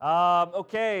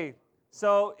Okay,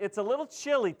 so it's a little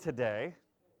chilly today.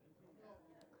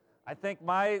 I think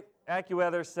my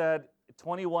AccuWeather said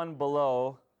 21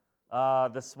 below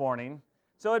this morning.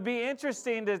 So it'd be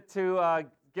interesting to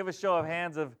give a show of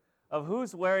hands of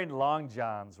who's wearing long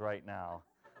johns right now.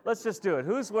 Let's just do it.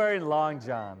 Who's wearing long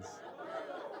johns?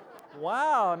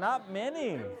 Wow, not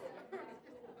many.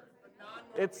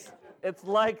 It's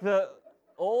like the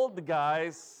old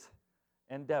guys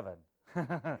and Devin.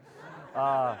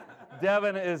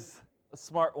 Devin is a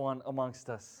smart one amongst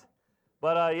us.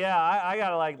 But yeah, I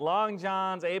got like long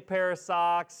johns, a pair of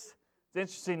socks. It's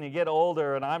interesting, you get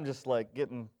older, and I'm just like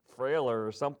getting frailer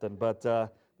or something. But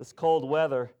this cold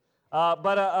weather.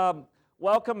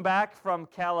 Welcome back from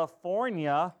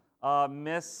California,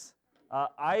 Miss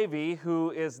Ivy,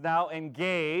 who is now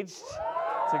engaged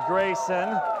to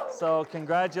Grayson. So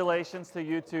congratulations to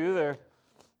you two.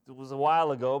 It was a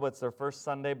while ago, but it's their first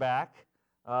Sunday back.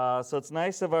 So it's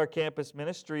nice of our campus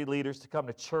ministry leaders to come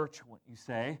to church, what you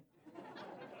say.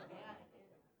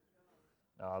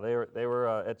 They were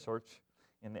at church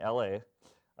in L.A.,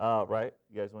 right?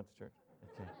 You guys went to church?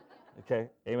 Okay,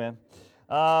 amen.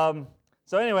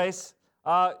 So anyways,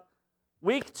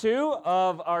 week 2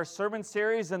 of our sermon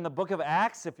series in the book of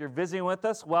Acts. If you're visiting with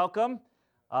us, welcome.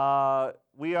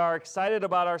 We are excited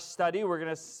about our study. We're going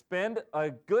to spend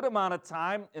a good amount of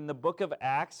time in the book of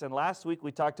Acts, and last week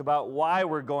we talked about why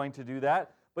we're going to do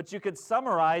that, but you could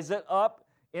summarize it up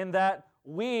in that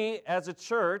we as a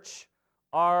church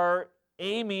are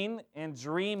aiming and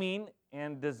dreaming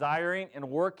and desiring and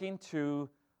working to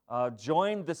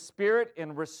join the Spirit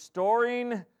in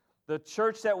restoring the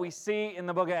church that we see in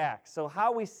the book of Acts. So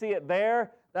how we see it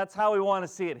there, that's how we want to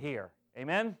see it here.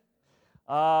 Amen?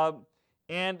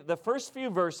 And the first few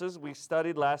verses we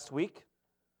studied last week,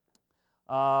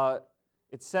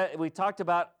 we talked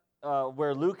about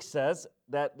where Luke says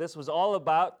that this was all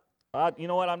about, you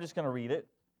know what, I'm just going to read it.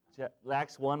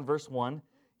 Acts 1, verse 1.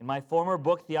 In my former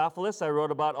book, Theophilus, I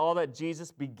wrote about all that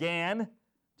Jesus began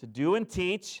to do and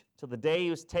teach till the day he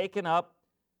was taken up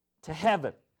to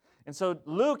heaven. And so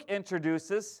Luke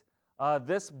introduces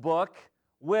this book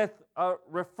with a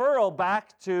referral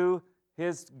back to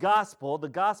his gospel, the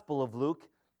Gospel of Luke,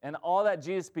 and all that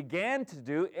Jesus began to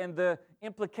do. And the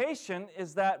implication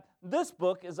is that this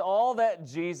book is all that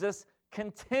Jesus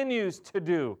continues to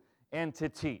do and to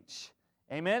teach.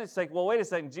 Amen? It's like, well, wait a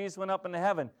second, Jesus went up into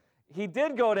heaven. He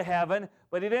did go to heaven,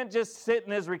 but he didn't just sit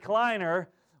in his recliner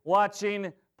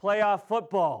watching playoff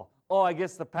football. Oh, I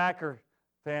guess the Packer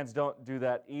fans don't do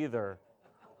that either.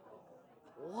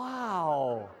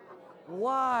 Wow.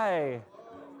 Why?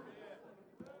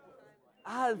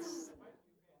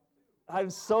 I'm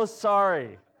so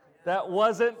sorry. That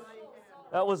was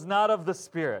not of the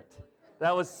Spirit.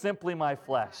 That was simply my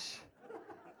flesh.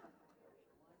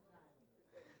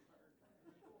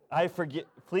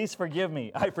 Please forgive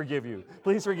me. I forgive you.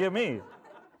 Please forgive me.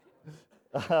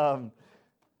 I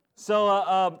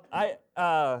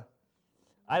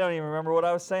don't even remember what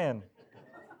I was saying.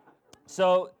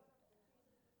 So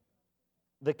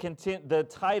the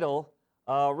title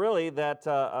really that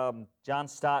John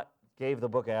Stott gave the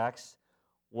book of Acts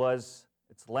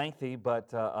it's lengthy but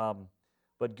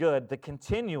good. The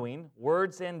continuing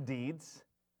words and deeds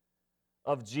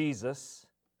of Jesus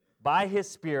by His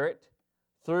Spirit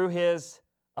through His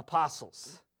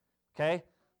apostles. Okay?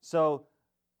 So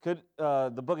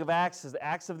the book of Acts is the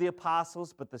Acts of the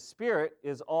Apostles, but the Spirit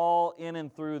is all in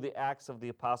and through the Acts of the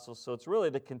Apostles. So it's really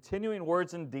the continuing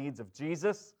words and deeds of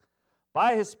Jesus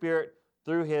by His Spirit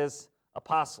through His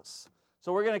apostles.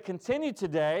 So we're going to continue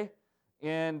today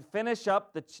and finish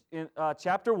up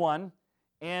chapter 1.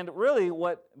 And really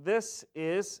what this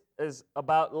is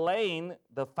about laying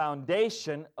the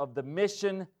foundation of the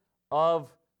mission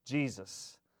of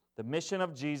Jesus. The mission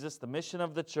of Jesus, the mission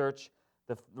of the church.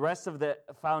 The rest of the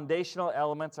foundational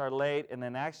elements are laid. And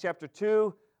in Acts chapter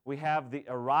 2, we have the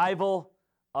arrival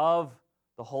of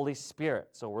the Holy Spirit.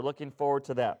 So we're looking forward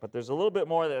to that. But there's a little bit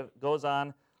more that goes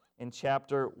on in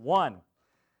chapter 1.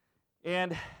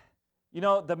 And,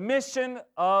 the mission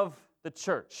of the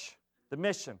church. The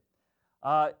mission.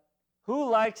 Who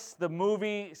likes the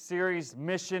movie series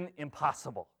Mission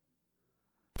Impossible?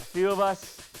 A few of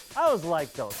us. I always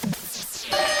like those.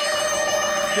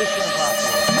 Mission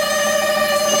Impossible.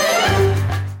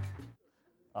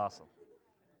 Awesome.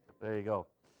 There you go.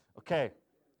 Okay.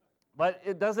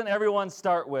 But doesn't everyone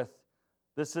start with,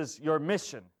 this is your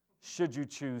mission, should you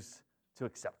choose to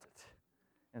accept it?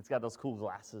 And it's got those cool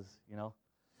glasses,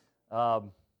 but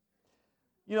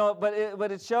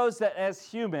it shows that as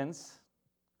humans,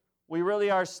 we really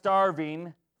are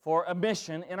starving for a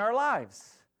mission in our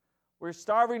lives. We're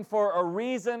starving for a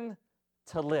reason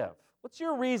to live? What's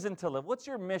your reason to live? What's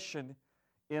your mission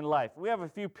in life? We have a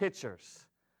few pictures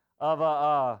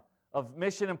of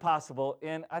Mission Impossible,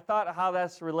 and I thought how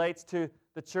this relates to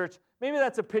the church. Maybe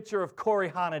that's a picture of Corey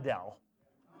Honadell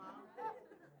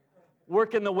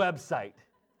working the website.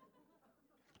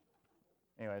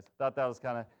 Anyways, thought that was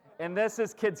kind of, and this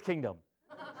is Kids Kingdom.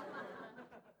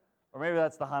 Or maybe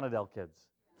that's the Honadell kids.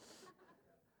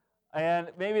 And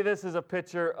maybe this is a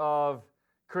picture of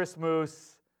Chris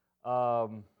Moose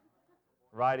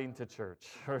riding to church,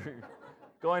 or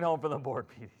going home from the board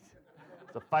meeting.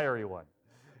 It's a fiery one.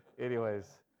 Anyways,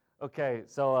 okay,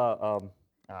 so I don't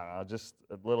know, just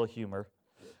a little humor.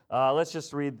 Let's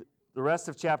just read the rest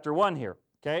of chapter 1 here,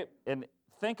 okay? And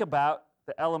think about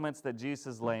the elements that Jesus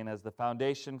is laying as the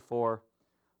foundation for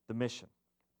the mission.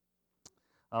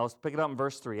 Let's pick it up in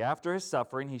verse 3. After his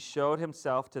suffering, he showed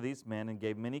himself to these men and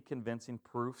gave many convincing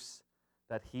proofs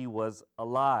that he was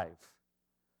alive.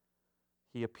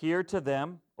 He appeared to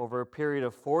them over a period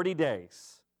of 40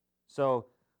 days. So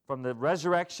from the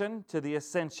resurrection to the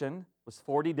ascension was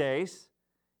 40 days.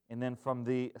 And then from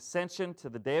the ascension to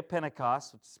the day of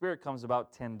Pentecost, which the Spirit comes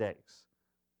about 10 days.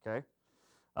 Okay?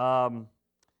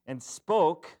 And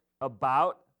spoke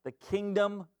about the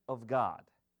kingdom of God.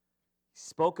 He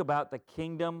spoke about the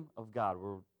kingdom of God.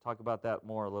 We'll talk about that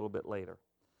more a little bit later.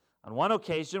 On one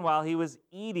occasion, while he was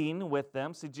eating with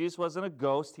them, see, Jesus wasn't a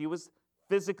ghost. He was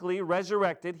physically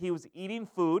resurrected. He was eating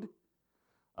food.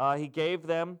 He gave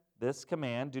them this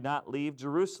command: do not leave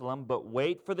Jerusalem, but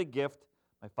wait for the gift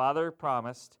my Father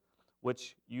promised,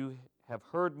 which you have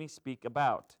heard me speak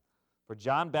about. For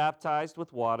John baptized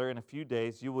with water. In a few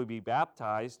days you will be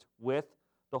baptized with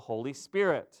the Holy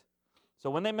Spirit. So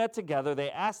when they met together,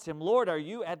 they asked him, Lord, are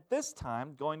you at this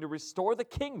time going to restore the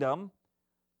kingdom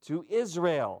to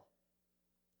Israel?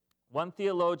 One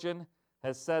theologian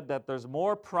has said that there's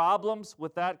more problems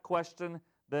with that question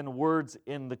than words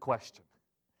in the question.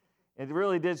 It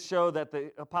really did show that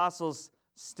the apostles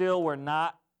still were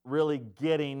not really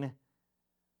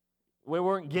we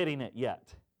weren't getting it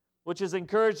yet, which is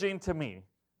encouraging to me.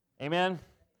 Amen?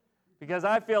 Because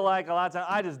I feel like a lot of times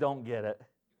I just don't get it.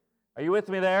 Are you with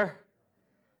me there?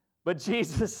 But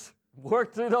Jesus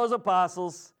worked through those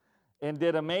apostles and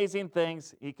did amazing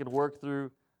things. He could work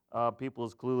through people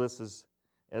as clueless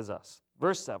as us.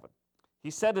 Verse 7.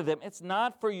 He said to them, it's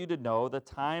not for you to know the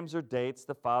times or dates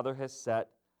the Father has set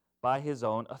by his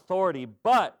own authority,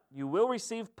 but you will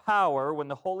receive power when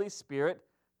the Holy Spirit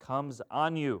comes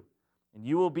on you. And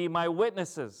you will be my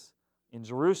witnesses in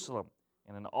Jerusalem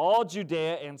and in all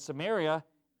Judea and Samaria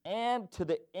and to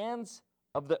the ends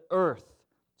of the earth.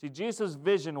 See, Jesus'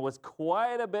 vision was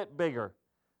quite a bit bigger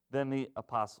than the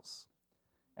apostles.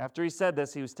 After he said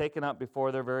this, he was taken up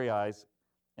before their very eyes,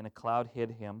 and a cloud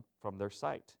hid him from their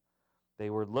sight.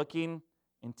 They were looking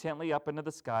intently up into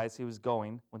the sky as he was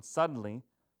going, when suddenly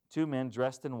 2 men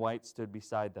dressed in white stood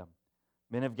beside them.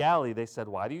 Men of Galilee, they said,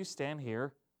 why do you stand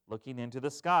here looking into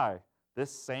the sky?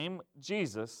 This same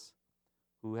Jesus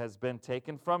who has been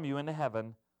taken from you into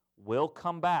heaven will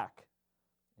come back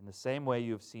in the same way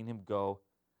you have seen him go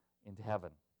into heaven.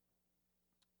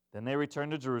 Then they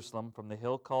returned to Jerusalem from the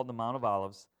hill called the Mount of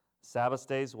Olives, a Sabbath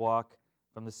day's walk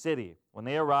from the city. When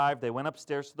they arrived, they went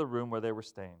upstairs to the room where they were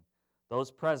staying. Those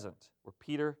present were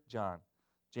Peter, John,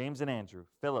 James and Andrew,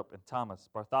 Philip and Thomas,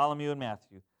 Bartholomew and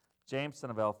Matthew, James son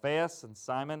of Alphaeus and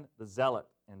Simon the Zealot,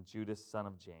 and Judas son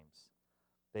of James.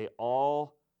 They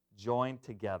all joined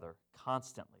together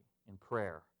constantly in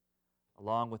prayer,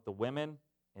 along with the women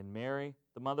and Mary,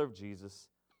 the mother of Jesus,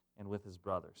 and with his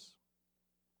brothers.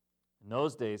 In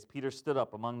those days, Peter stood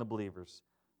up among the believers,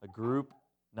 a group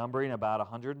numbering about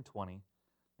 120,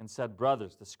 and said,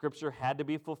 brothers, the scripture had to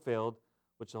be fulfilled,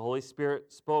 which the Holy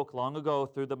Spirit spoke long ago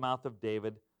through the mouth of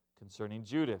David concerning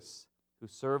Judas, who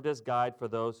served as guide for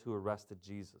those who arrested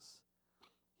Jesus.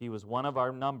 He was one of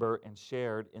our number and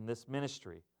shared in this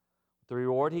ministry. The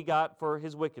reward he got for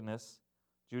his wickedness,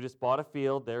 Judas bought a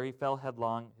field. There he fell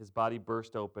headlong. His body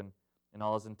burst open, and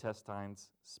all his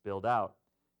intestines spilled out.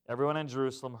 Everyone in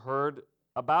Jerusalem heard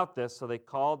about this, so they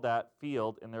called that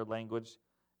field in their language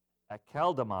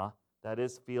Akeldama, that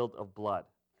is, field of blood.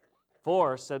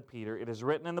 For, said Peter, it is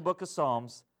written in the book of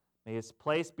Psalms, may his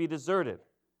place be deserted,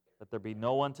 that there be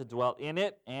no one to dwell in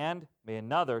it, and may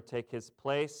another take his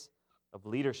place of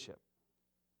leadership.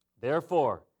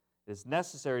 Therefore, it is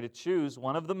necessary to choose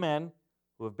one of the men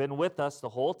who have been with us the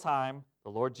whole time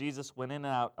the Lord Jesus went in and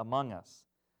out among us,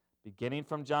 beginning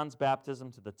from John's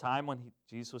baptism to the time when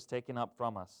Jesus was taken up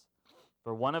from us.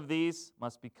 For one of these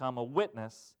must become a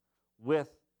witness with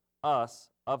us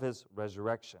of his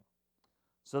resurrection.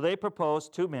 So they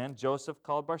proposed 2 men, Joseph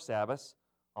called Barsabbas,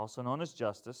 also known as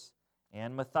Justus,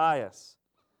 and Matthias.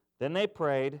 Then they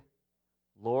prayed,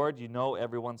 Lord, you know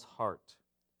everyone's heart.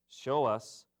 Show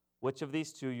us which of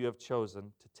these two you have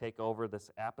chosen to take over this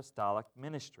apostolic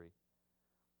ministry,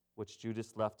 which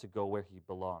Judas left to go where he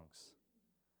belongs.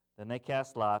 Then they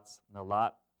cast lots, and the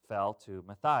lot fell to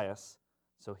Matthias,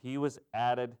 so he was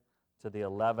added to the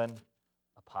 11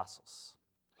 apostles.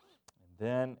 And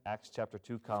then Acts chapter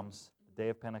 2 comes, the day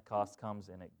of Pentecost comes,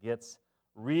 and it gets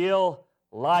real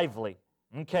lively.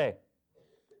 Okay,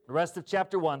 the rest of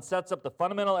chapter 1 sets up the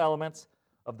fundamental elements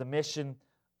of the mission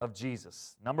of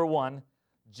Jesus. Number 1,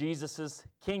 Jesus'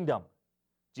 kingdom.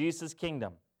 Jesus'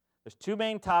 kingdom. There's two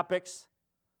main topics,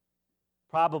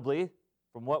 probably,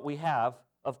 from what we have,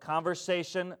 of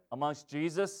conversation amongst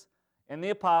Jesus and the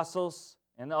apostles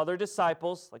and the other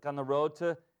disciples, like on the road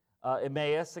to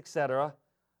Emmaus, etc.,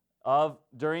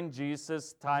 during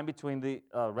Jesus' time between the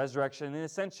resurrection and the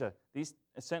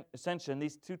ascension.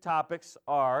 These two topics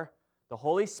are the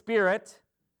Holy Spirit,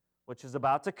 which is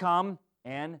about to come,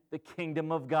 and the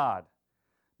kingdom of God.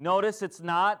 Notice it's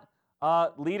not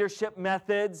leadership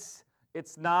methods,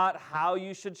 it's not how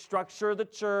you should structure the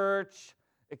church,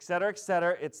 etc.,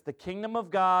 etc. It's the kingdom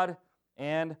of God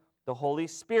and the Holy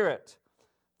Spirit.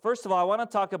 First of all, I want to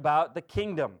talk about the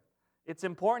kingdom. It's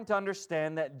important to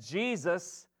understand that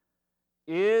Jesus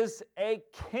is a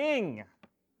king,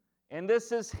 and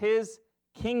this is his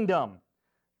kingdom.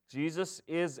 Jesus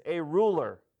is a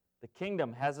ruler. The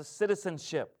kingdom has a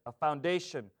citizenship, a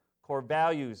foundation, core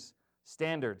values,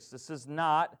 standards. This is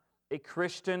not a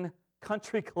Christian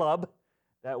country club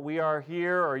that we are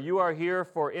here or you are here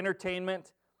for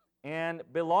entertainment and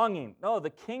belonging. No,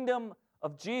 the kingdom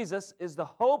of Jesus is the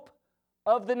hope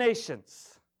of the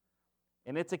nations.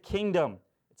 And it's a kingdom.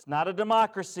 It's not a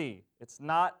democracy. It's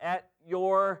not at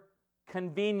your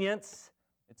convenience.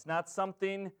 It's not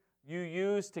something you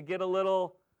use to get a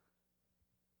little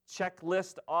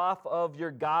checklist off of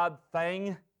your God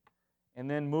thing and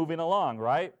then moving along,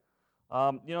 right?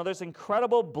 There's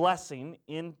incredible blessing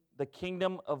in the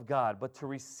kingdom of God. But to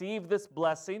receive this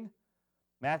blessing,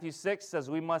 Matthew 6 says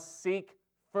we must seek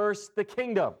first the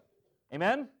kingdom.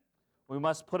 Amen? We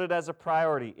must put it as a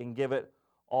priority and give it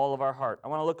all of our heart. I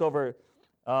want to look over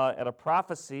at a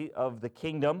prophecy of the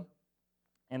kingdom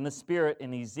and the Spirit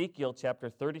in Ezekiel chapter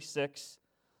 36,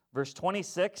 verse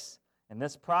 26. And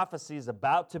this prophecy is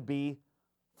about to be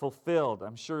fulfilled.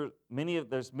 I'm sure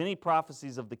there's many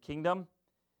prophecies of the kingdom.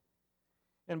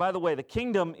 And by the way, the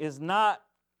kingdom is not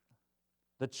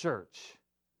the church,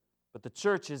 but the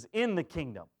church is in the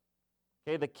kingdom.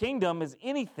 Okay, the kingdom is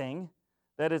anything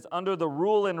that is under the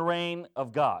rule and reign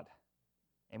of God.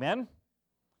 Amen?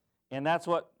 And that's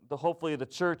what hopefully the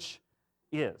church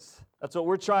is. That's what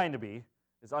we're trying to be,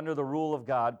 is under the rule of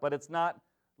God, but it's not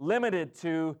limited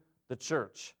to the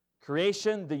church.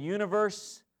 Creation, the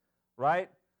universe, right?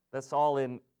 That's all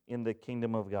in the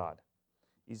kingdom of God.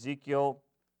 Ezekiel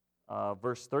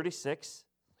verse 36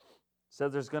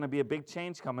 says there's going to be a big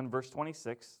change coming. Verse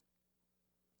 26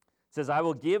 says, I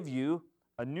will give you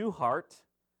a new heart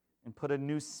and put a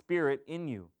new spirit in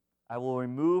you. I will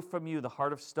remove from you the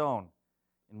heart of stone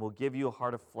and will give you a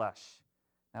heart of flesh.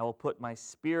 And I will put my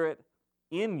spirit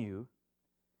in you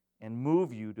and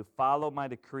move you to follow my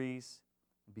decrees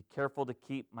and be careful to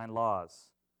keep my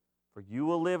laws. For you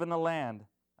will live in the land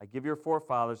I give your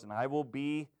forefathers, and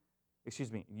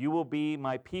you will be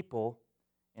my people,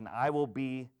 and I will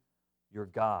be your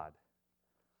God.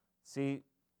 See,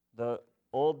 the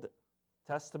Old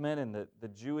Testament and the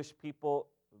Jewish people,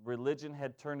 religion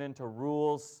had turned into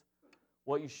rules,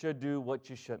 what you should do, what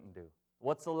you shouldn't do,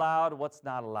 what's allowed, what's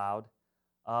not allowed,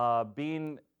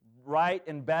 being right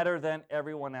and better than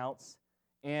everyone else.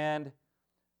 And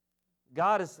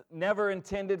God has never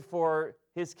intended for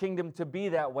his kingdom to be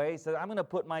that way. He said, I'm going to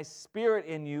put my spirit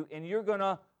in you, and you're going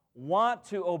to want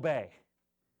to obey.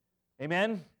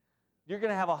 Amen? You're going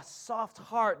to have a soft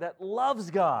heart that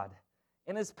loves God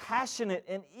and is passionate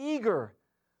and eager.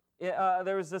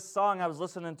 There was this song I was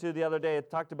listening to the other day.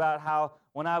 It talked about how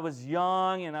when I was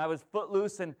young and I was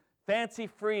footloose and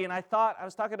fancy-free, and I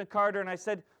was talking to Carter, and I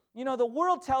said, the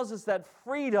world tells us that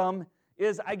freedom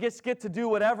is I just get to do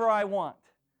whatever I want.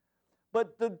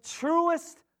 But the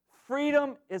truest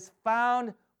freedom is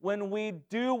found when we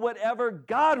do whatever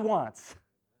God wants.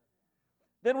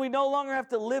 Then we no longer have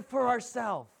to live for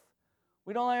ourselves.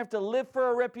 We don't have to live for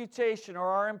our reputation or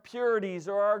our impurities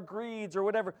or our greeds or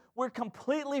whatever. We're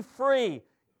completely free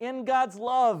in God's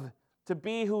love to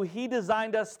be who he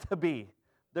designed us to be.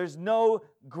 There's no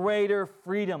greater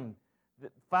freedom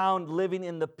found living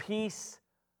in the peace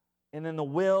and in the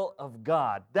will of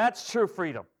God. That's true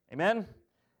freedom. Amen?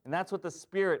 And that's what the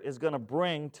Spirit is going to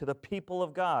bring to the people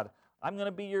of God. I'm going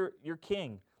to be your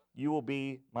king. You will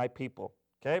be my people.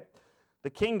 Okay? The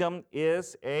kingdom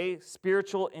is a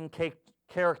spiritual in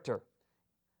character.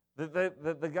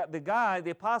 The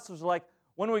apostles are like,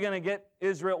 when are we going to get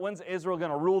Israel? When's Israel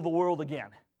going to rule the world again?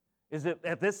 Is it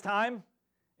at this time?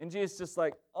 And Jesus is just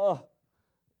like, oh,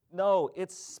 no,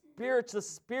 it's the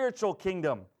spiritual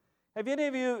kingdom. Have any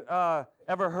of you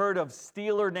ever heard of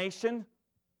Steeler Nation?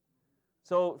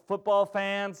 So football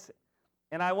fans,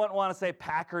 and I wouldn't want to say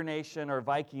Packer Nation or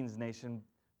Vikings Nation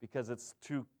because it's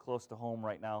too close to home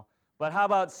right now. But how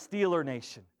about Steeler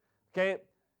Nation? Okay,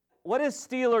 what is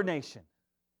Steeler Nation?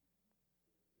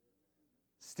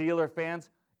 Steeler fans,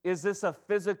 is this a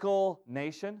physical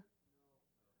nation?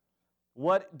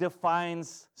 What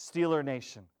defines Steeler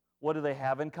Nation? What do they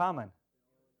have in common?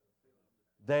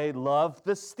 They love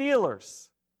the Steelers.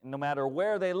 No matter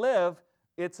where they live,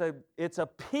 it's a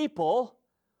people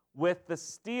with the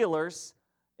Steelers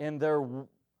in their,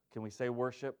 can we say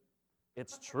worship?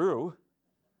 It's true.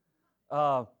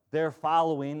 They're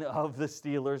following of the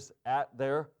Steelers at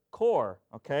their core,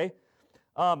 okay?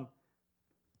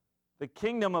 The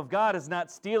kingdom of God is not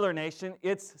Steeler Nation,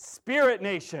 it's Spirit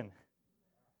Nation.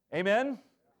 Amen?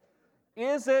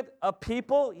 Is it a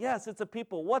people? Yes, it's a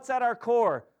people. What's at our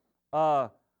core?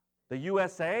 The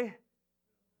USA?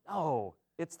 No,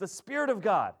 it's the Spirit of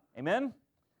God. Amen?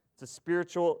 It's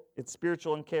spiritual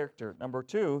in character. Number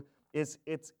 2 is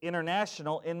it's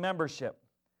international in membership.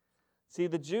 See,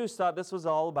 the Jews thought this was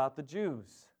all about the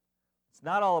Jews. It's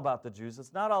not all about the Jews.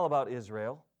 It's not all about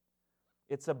Israel.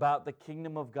 It's about the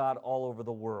kingdom of God all over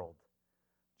the world,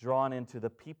 drawn into the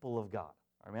people of God.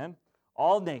 Amen?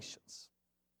 All nations.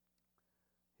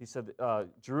 He said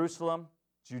Jerusalem,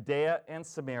 Judea, and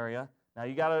Samaria. Now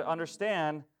you got to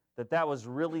understand that was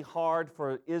really hard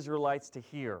for Israelites to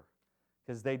hear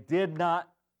because they did not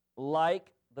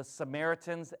like the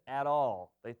Samaritans at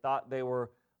all. They thought they were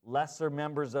lesser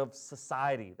members of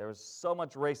society. There was so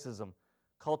much racism,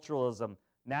 culturalism,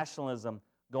 nationalism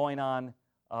going on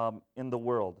in the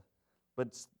world.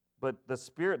 But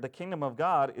the kingdom of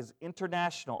God is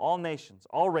international, all nations,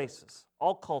 all races,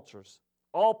 all cultures,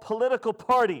 all political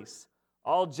parties,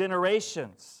 all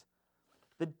generations.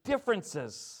 The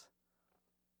differences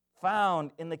found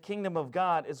in the kingdom of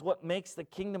God is what makes the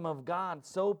kingdom of God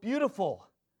so beautiful.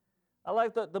 I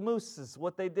like the mooses,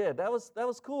 what they did. That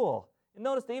was cool. And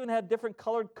notice they even had different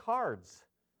colored cards.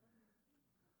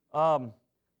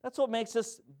 That's what makes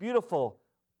us beautiful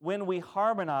when we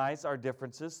harmonize our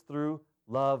differences through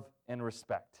love and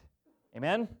respect.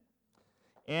 Amen?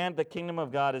 And the kingdom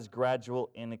of God is gradual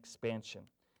in expansion.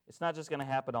 It's not just going to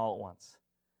happen all at once.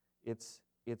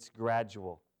 It's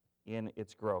gradual in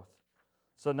its growth.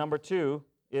 So number 2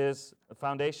 is the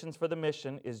foundations for the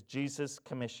mission is Jesus'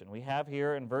 commission. We have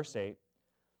here in verse 8,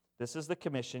 this is the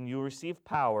commission. You receive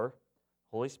power,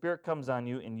 Holy Spirit comes on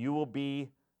you, and you will be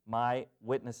my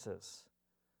witnesses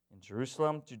in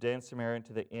Jerusalem, Judea, and Samaria, and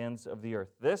to the ends of the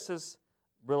earth. This is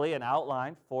really an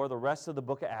outline for the rest of the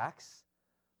book of Acts.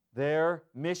 Their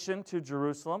mission to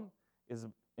Jerusalem is,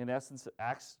 in essence,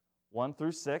 Acts 1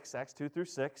 through 6, Acts 2 through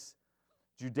 6.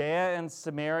 Judea and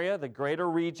Samaria, the greater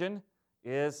region,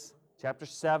 is chapter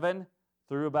 7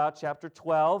 through about chapter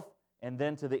 12. And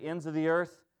then to the ends of the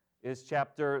earth is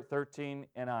chapter 13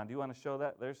 and on. Do you want to show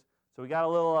that? So we got a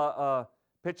little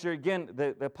picture. Again,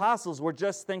 the apostles were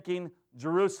just thinking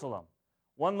Jerusalem.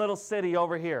 One little city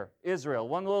over here, Israel.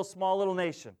 One little small little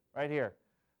nation right here.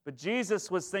 But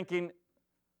Jesus was thinking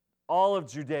all of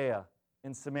Judea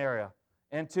and Samaria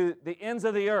and to the ends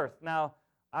of the earth. Now,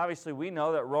 obviously, we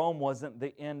know that Rome wasn't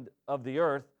the end of the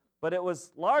earth, but it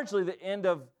was largely the end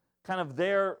of kind of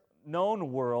their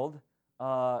known world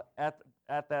at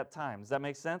that time. Does that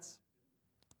make sense?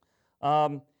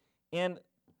 And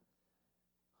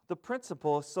the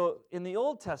principle, so in the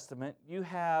Old Testament, you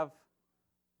have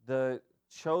the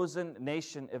chosen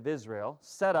nation of Israel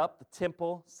set up, the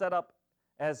temple set up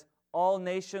as all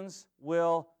nations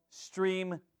will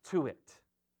stream to it.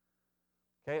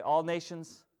 Okay, all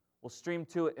nations will stream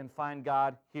to it and find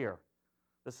God here.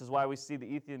 This is why we see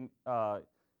the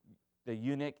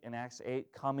eunuch in Acts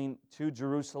 8 coming to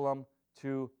Jerusalem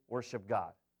to worship God.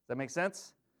 Does that make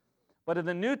sense? But in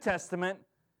the New Testament,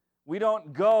 we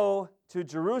don't go to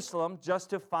Jerusalem just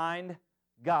to find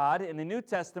God. In the New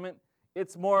Testament,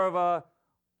 it's more of a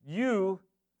you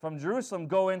from Jerusalem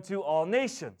go into all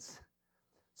nations.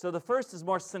 So the first is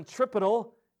more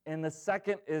centripetal, and the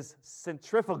second is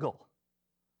centrifugal.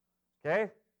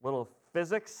 Okay? Little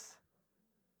physics.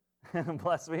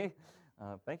 Bless me.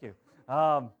 Thank you.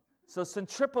 So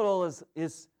centripetal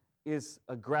is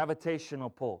a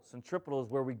gravitational pull. Centripetal is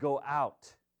where we go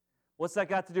out. What's that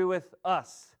got to do with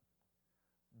us?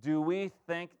 Do we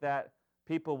think that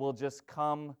people will just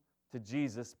come to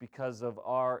Jesus because of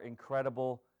our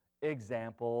incredible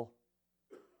example?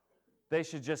 They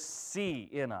should just see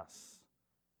in us.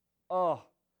 Oh,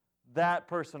 that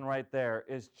person right there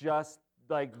is just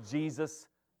like Jesus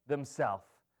themselves.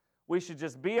 We should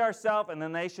just be ourselves, and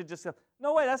then they should just say,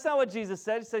 no, wait, that's not what Jesus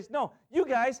said. He says, no, you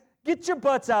guys, get your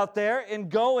butts out there and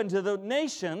go into the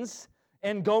nations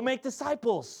and go make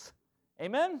disciples.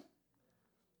 Amen?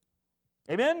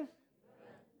 Amen?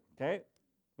 Okay,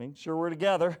 make sure we're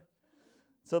together.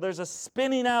 So there's a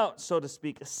spinning out, so to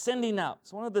speak, a sending out.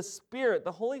 It's one of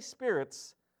the Holy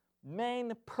Spirit's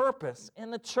main purpose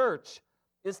in the church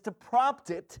is to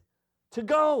prompt it to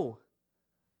go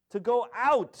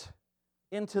out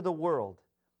into the world,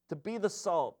 to be the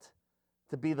salt,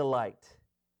 to be the light.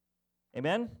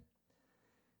 Amen?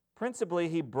 Principally,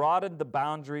 he broadened the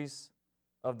boundaries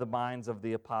of the minds of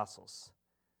the apostles.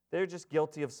 They're just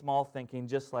guilty of small thinking,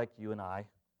 just like you and I.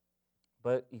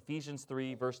 But Ephesians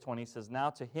 3, verse 20 says, now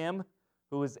to him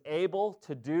who is able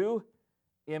to do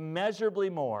immeasurably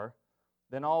more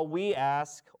than all we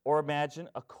ask or imagine,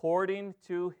 according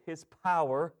to his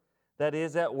power that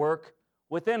is at work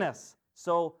within us.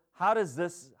 So how is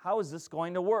this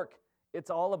going to work? It's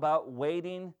all about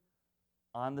waiting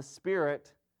on the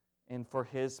Spirit and for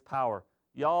his power.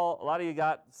 Y'all, a lot of you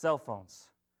got cell phones.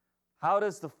 How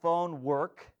does the phone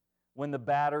work when the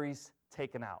battery's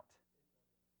taken out?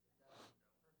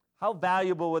 How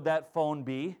valuable would that phone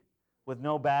be with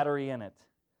no battery in it?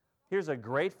 Here's a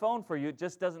great phone for you. It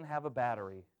just doesn't have a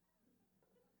battery.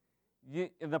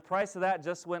 The price of that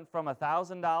just went from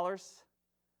 $1,000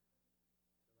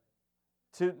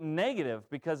 to negative,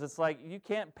 because it's like you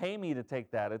can't pay me to take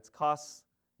that. It costs,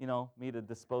 me to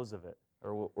dispose of it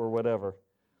or whatever.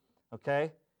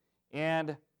 Okay?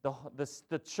 And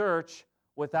the church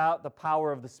without the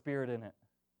power of the Spirit in it.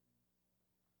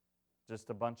 Just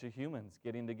a bunch of humans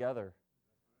getting together.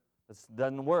 This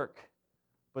doesn't work.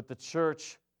 But the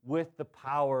church with the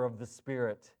power of the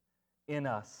Spirit in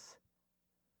us,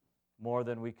 more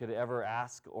than we could ever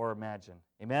ask or imagine.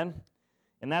 Amen?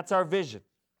 And that's our vision,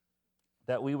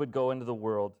 that we would go into the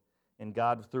world and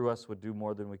God through us would do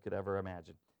more than we could ever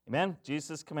imagine. Amen?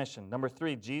 Jesus' commission. Number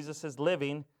 3, Jesus is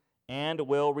living and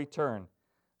will return.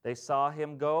 They saw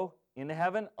him go into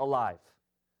heaven alive.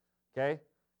 Okay?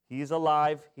 He's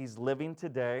alive. He's living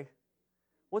today.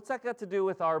 What's that got to do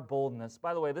with our boldness?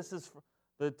 By the way,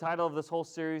 the title of this whole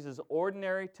series is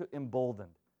Ordinary to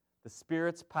Emboldened. The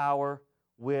Spirit's power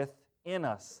within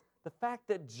us. The fact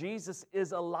that Jesus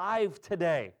is alive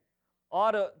today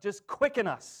ought to just quicken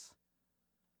us.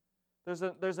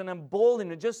 There's an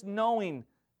emboldening, just knowing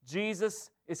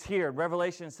Jesus is here.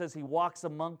 Revelation says he walks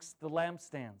amongst the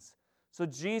lampstands. So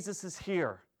Jesus is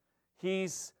here.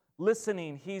 He's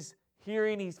listening. He's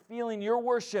hearing. He's feeling your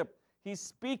worship. He's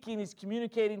speaking. He's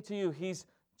communicating to you. He's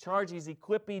charging. He's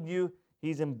equipping you.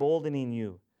 He's emboldening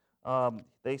you.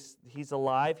 He's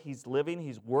alive. He's living.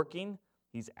 He's working.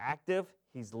 He's active.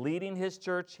 He's leading his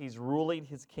church. He's ruling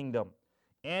his kingdom.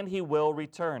 And he will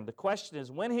return. The question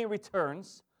is, when he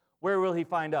returns, where will he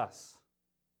find us?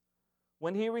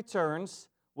 When he returns,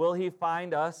 will he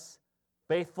find us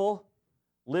faithful,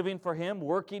 living for him,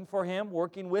 working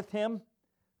with him,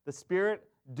 the Spirit,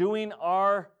 doing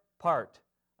our part?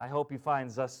 I hope he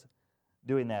finds us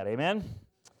doing that. Amen?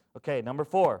 Okay, number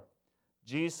 4.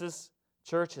 Jesus'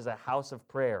 church is a house of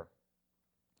prayer.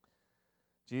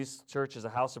 Jesus' church is a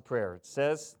house of prayer. It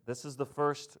says, this is the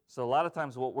first, so a lot of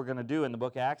times what we're going to do in the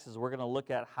book of Acts is we're going to look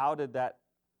at how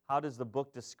does the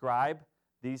book describe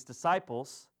these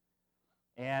disciples,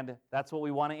 and that's what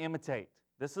we want to imitate.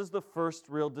 This is the first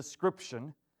real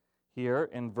description here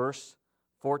in verse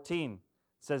 14. It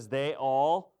says, they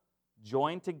all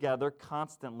joined together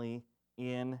constantly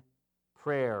in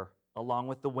prayer along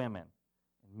with the women.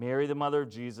 Mary, the mother of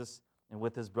Jesus, and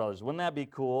with his brothers. Wouldn't that be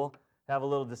cool? Have a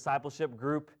little discipleship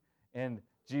group, and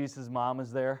Jesus' mom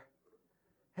is there.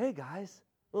 Hey, guys,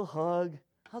 little hug.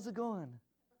 How's it going?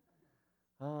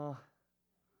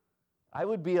 I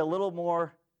would be a little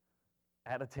more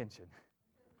at attention,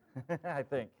 I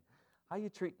think. How you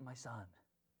treating my son?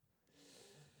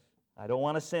 I don't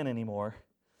want to sin anymore.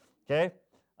 Okay?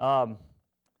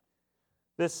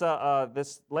 This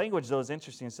language, though, is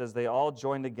interesting. It says they all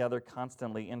join together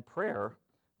constantly in prayer.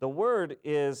 The word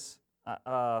is,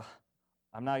 I'm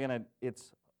not going to,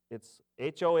 it's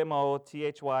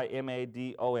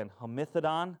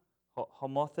Homothymadon,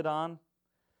 homothymadon.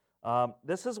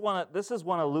 This is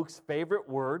one of Luke's favorite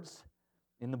words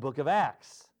in the book of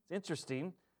Acts. It's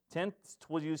interesting. 10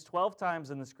 was used 12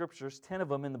 times in the Scriptures, 10 of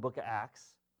them in the book of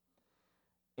Acts.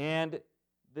 And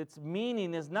its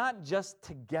meaning is not just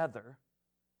together,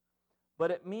 but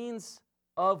it means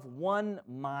of one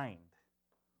mind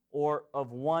or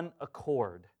of one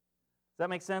accord. Does that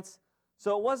make sense?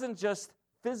 So it wasn't just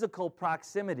physical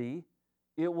proximity,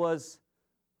 it was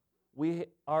we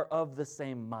are of the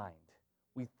same mind.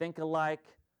 We think alike,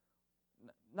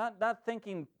 not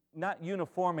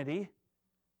uniformity,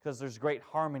 because there's great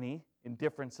harmony in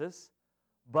differences,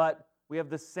 but we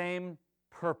have the same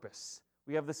purpose.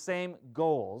 We have the same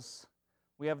goals.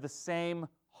 We have the same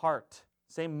heart,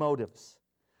 same motives,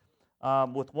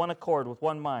 with one accord, with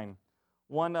one mind.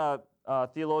 One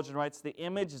theologian writes, the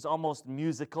image is almost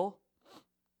musical.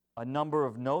 A number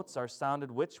of notes are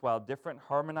sounded which, while different,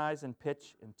 harmonize in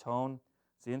pitch and tone.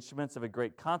 It's the instruments of a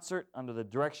great concert under the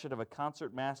direction of a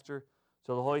concert master,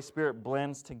 so the Holy Spirit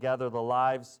blends together the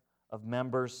lives of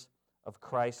members of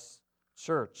Christ's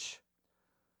church.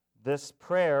 This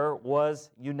prayer was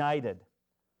united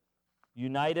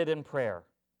in prayer.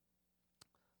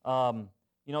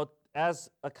 As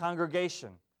a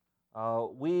congregation,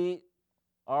 we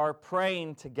are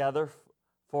praying together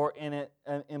for an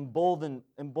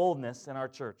boldness in our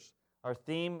church. Our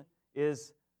theme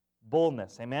is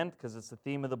boldness, amen? Because it's the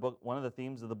theme of the book, one of the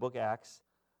themes of the book Acts.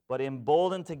 But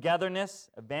emboldened togetherness,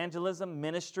 evangelism,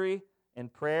 ministry,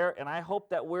 and prayer. And I hope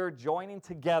that we're joining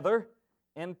together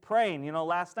in praying.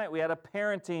 Last night we had a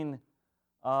parenting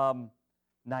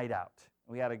night out.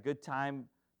 We had a good time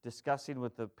discussing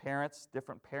with the parents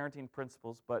different parenting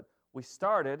principles, but we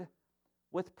started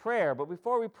with prayer. But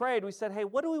before we prayed, we said, hey,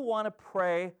 what do we want to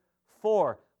pray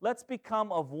for? Let's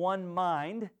become of one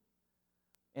mind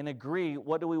and agree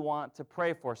what do we want to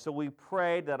pray for. So we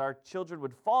prayed that our children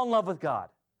would fall in love with God.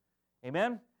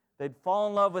 Amen? They'd fall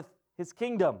in love with His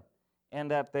kingdom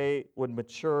and that they would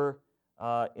mature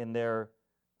in their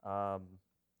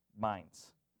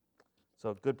minds.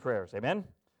 So good prayers. Amen?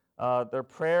 Their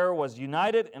prayer was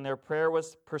united and their prayer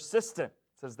was persistent.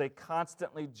 It says they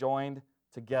constantly joined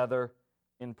together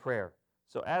in prayer.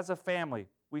 So as a family,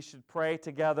 we should pray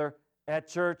together at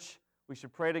church. We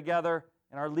should pray together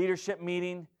in our leadership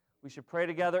meeting. We should pray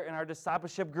together in our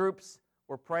discipleship groups.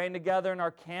 We're praying together in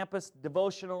our campus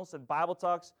devotionals and Bible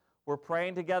talks. We're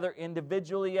praying together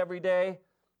individually every day.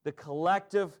 The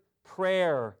collective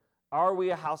prayer. Are we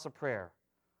a house of prayer?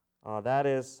 That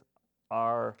is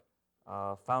our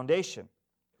foundation,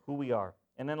 who we are.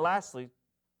 And then lastly,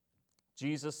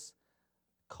 Jesus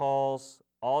calls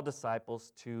all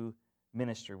disciples to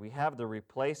ministry. We have the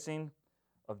replacing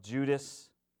of Judas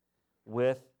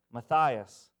with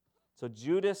Matthias. So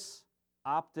Judas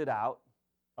opted out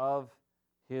of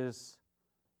his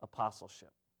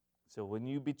apostleship. So when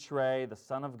you betray the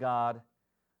Son of God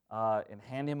and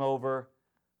hand him over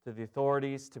to the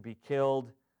authorities to be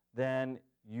killed, then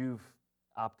you've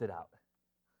opted out.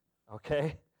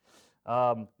 Okay?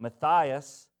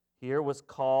 Matthias here was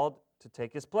called to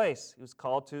take his place. He was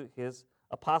called to his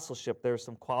apostleship. There are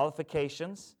some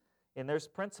qualifications, and there's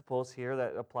principles here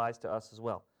that applies to us as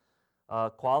well.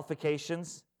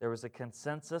 Qualifications, there was a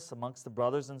consensus amongst the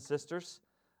brothers and sisters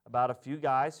about a few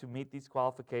guys who meet these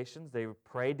qualifications. They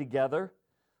prayed together,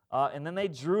 and then they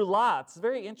drew lots. A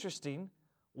very interesting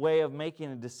way of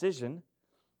making a decision.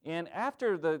 And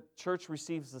after the church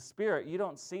receives the Spirit, you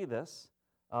don't see this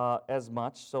as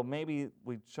much, so maybe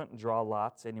we shouldn't draw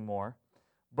lots anymore.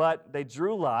 But they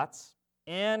drew lots,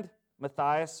 and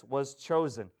Matthias was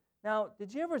chosen. Now,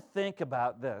 did you ever think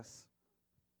about this?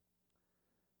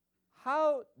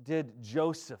 How did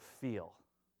Joseph feel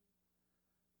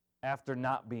after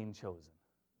not being chosen?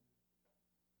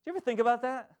 Did you ever think about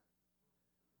that?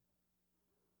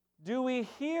 Do we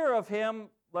hear of him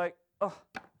like,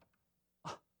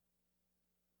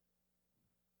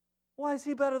 why is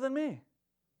he better than me?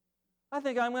 I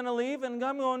think I'm going to leave and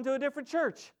I'm going to a different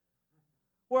church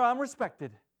where I'm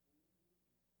respected.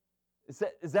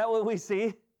 Is that what we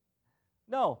see?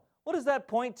 No. What does that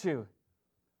point to?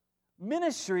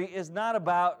 Ministry is not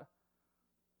about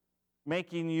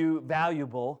making you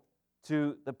valuable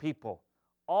to the people.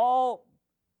 All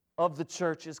of the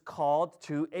church is called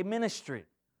to a ministry.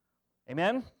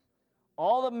 Amen?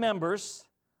 All the members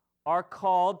are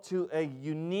called to a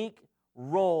unique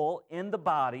role in the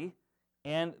body,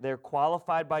 and they're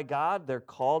qualified by God, they're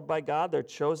called by God, they're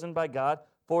chosen by God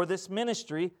for this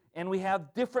ministry, and we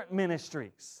have different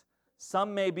ministries.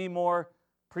 Some may be more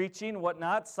preaching,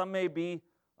 whatnot. Some may be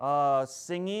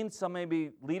singing. Some may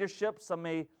be leadership. Some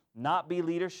may not be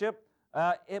leadership.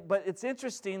 But it's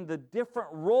interesting, the different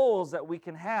roles that we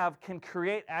can have can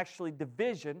create actually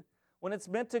division when it's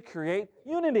meant to create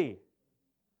unity.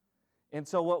 And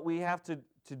so what we have to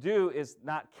do is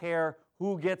not care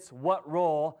who gets what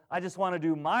role. I just want to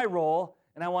do my role,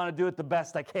 and I want to do it the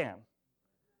best I can.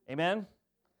 Amen?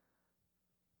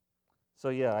 So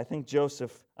yeah, I think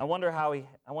Joseph, I wonder how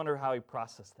he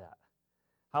processed that.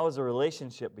 How was the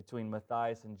relationship between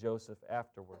Matthias and Joseph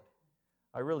afterward?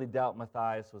 I really doubt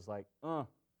Matthias was like, that's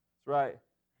right.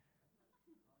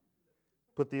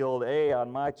 Put the old A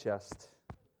on my chest.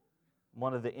 I'm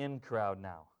one of the in crowd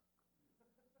now.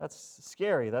 That's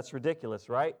scary. That's ridiculous,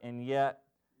 right? And yet,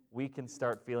 we can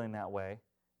start feeling that way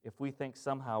if we think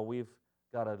somehow we've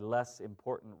got a less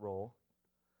important role.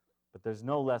 But there's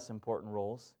no less important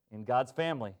roles in God's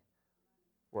family.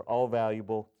 We're all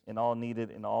valuable and all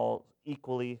needed and all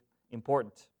equally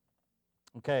important.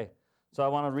 Okay, so I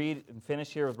want to read and finish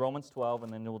here with Romans 12,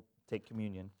 and then we'll take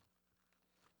communion.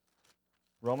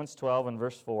 Romans 12 and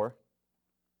verse 4.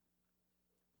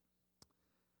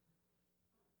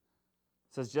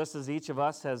 It says, just as each of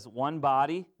us has one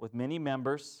body with many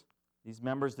members, these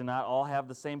members do not all have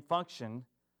the same function,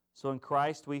 so in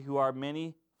Christ we who are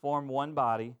many form one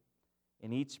body,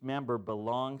 and each member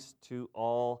belongs to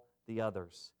all the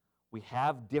others. We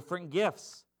have different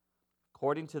gifts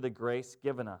according to the grace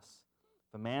given us.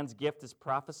 If a man's gift is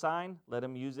prophesying, let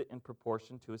him use it in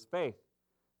proportion to his faith.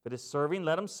 If it is serving,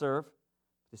 let him serve.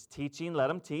 If it is teaching, let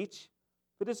him teach.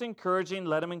 If it is encouraging,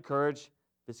 let him encourage.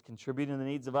 If it is contributing to the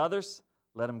needs of others,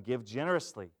 let him give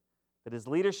generously. If it is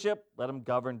leadership, let him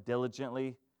govern diligently.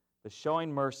 If it is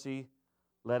showing mercy,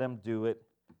 let him do it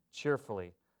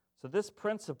cheerfully. So this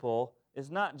principle is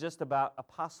not just about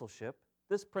apostleship.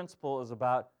 This principle is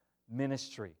about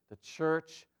ministry. The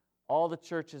church, all the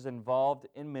churches involved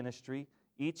in ministry,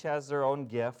 each has their own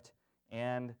gift,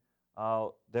 and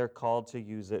they're called to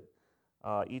use it.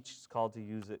 Each is called to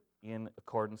use it in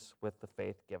accordance with the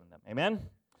faith given them. Amen?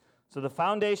 So the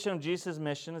foundation of Jesus'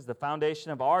 mission is the foundation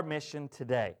of our mission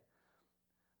today.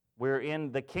 We're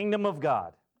in the kingdom of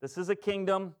God. This is a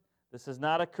kingdom. This is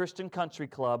not a Christian country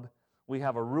club. We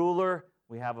have a ruler.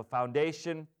 We have a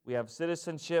foundation. We have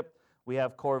citizenship. We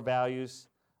have core values.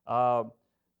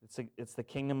 It's the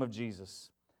kingdom of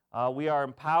Jesus. We are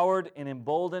empowered and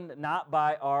emboldened not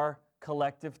by our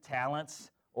collective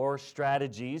talents or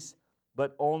strategies,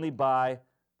 but only by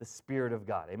the Spirit of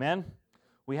God. Amen?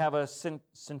 We have a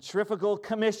centrifugal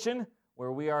commission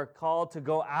where we are called to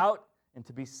go out and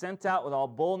to be sent out with all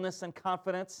boldness and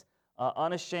confidence,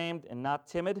 unashamed and not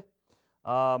timid.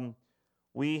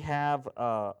 We have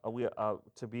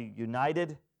to be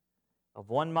united, of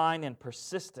one mind, and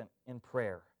persistent in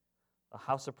prayer, a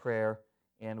house of prayer,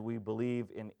 and we believe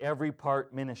in every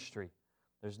part ministry.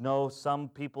 There's some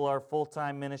people are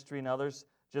full-time ministry and others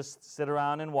just sit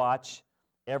around and watch.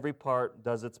 Every part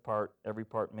does its part, every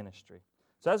part ministry.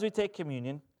 So as we take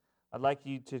communion, I'd like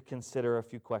you to consider a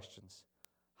few questions.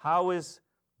 How is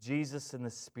Jesus in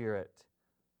the Spirit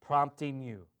prompting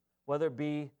you, whether it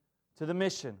be to the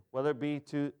mission, whether it be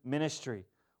to ministry,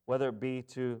 whether it be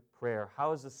to prayer?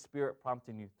 How is the Spirit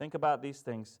prompting you? Think about these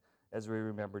things as we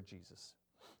remember Jesus.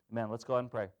 Amen. Let's go ahead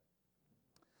and pray.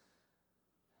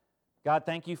 God,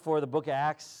 thank you for the book of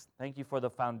Acts. Thank you for the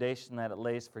foundation that it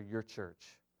lays for your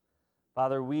church.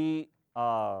 Father, we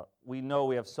know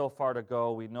we have so far to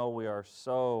go. We know we are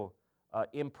so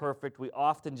imperfect. We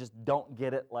often just don't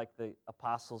get it like the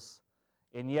apostles.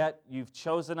 And yet, you've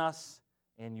chosen us,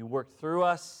 and you work through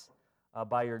us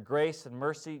by your grace and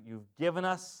mercy. You've given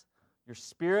us your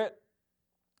Spirit.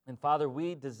 And Father,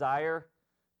 we desire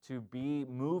to be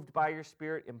moved by your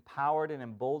Spirit, empowered and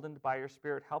emboldened by your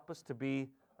Spirit. Help us to be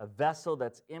a vessel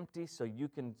that's empty so you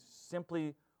can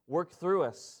simply work through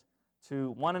us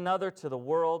to one another, to the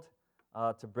world,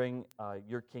 to bring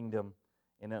your kingdom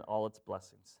in all its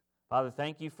blessings. Father,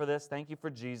 thank you for this. Thank you for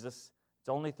Jesus. It's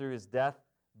only through his death,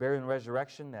 burial, and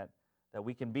resurrection that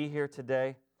we can be here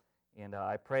today. And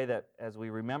I pray that as we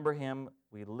remember him,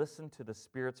 we listen to the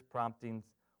Spirit's promptings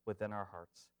within our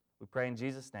hearts. We pray in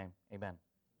Jesus' name. Amen.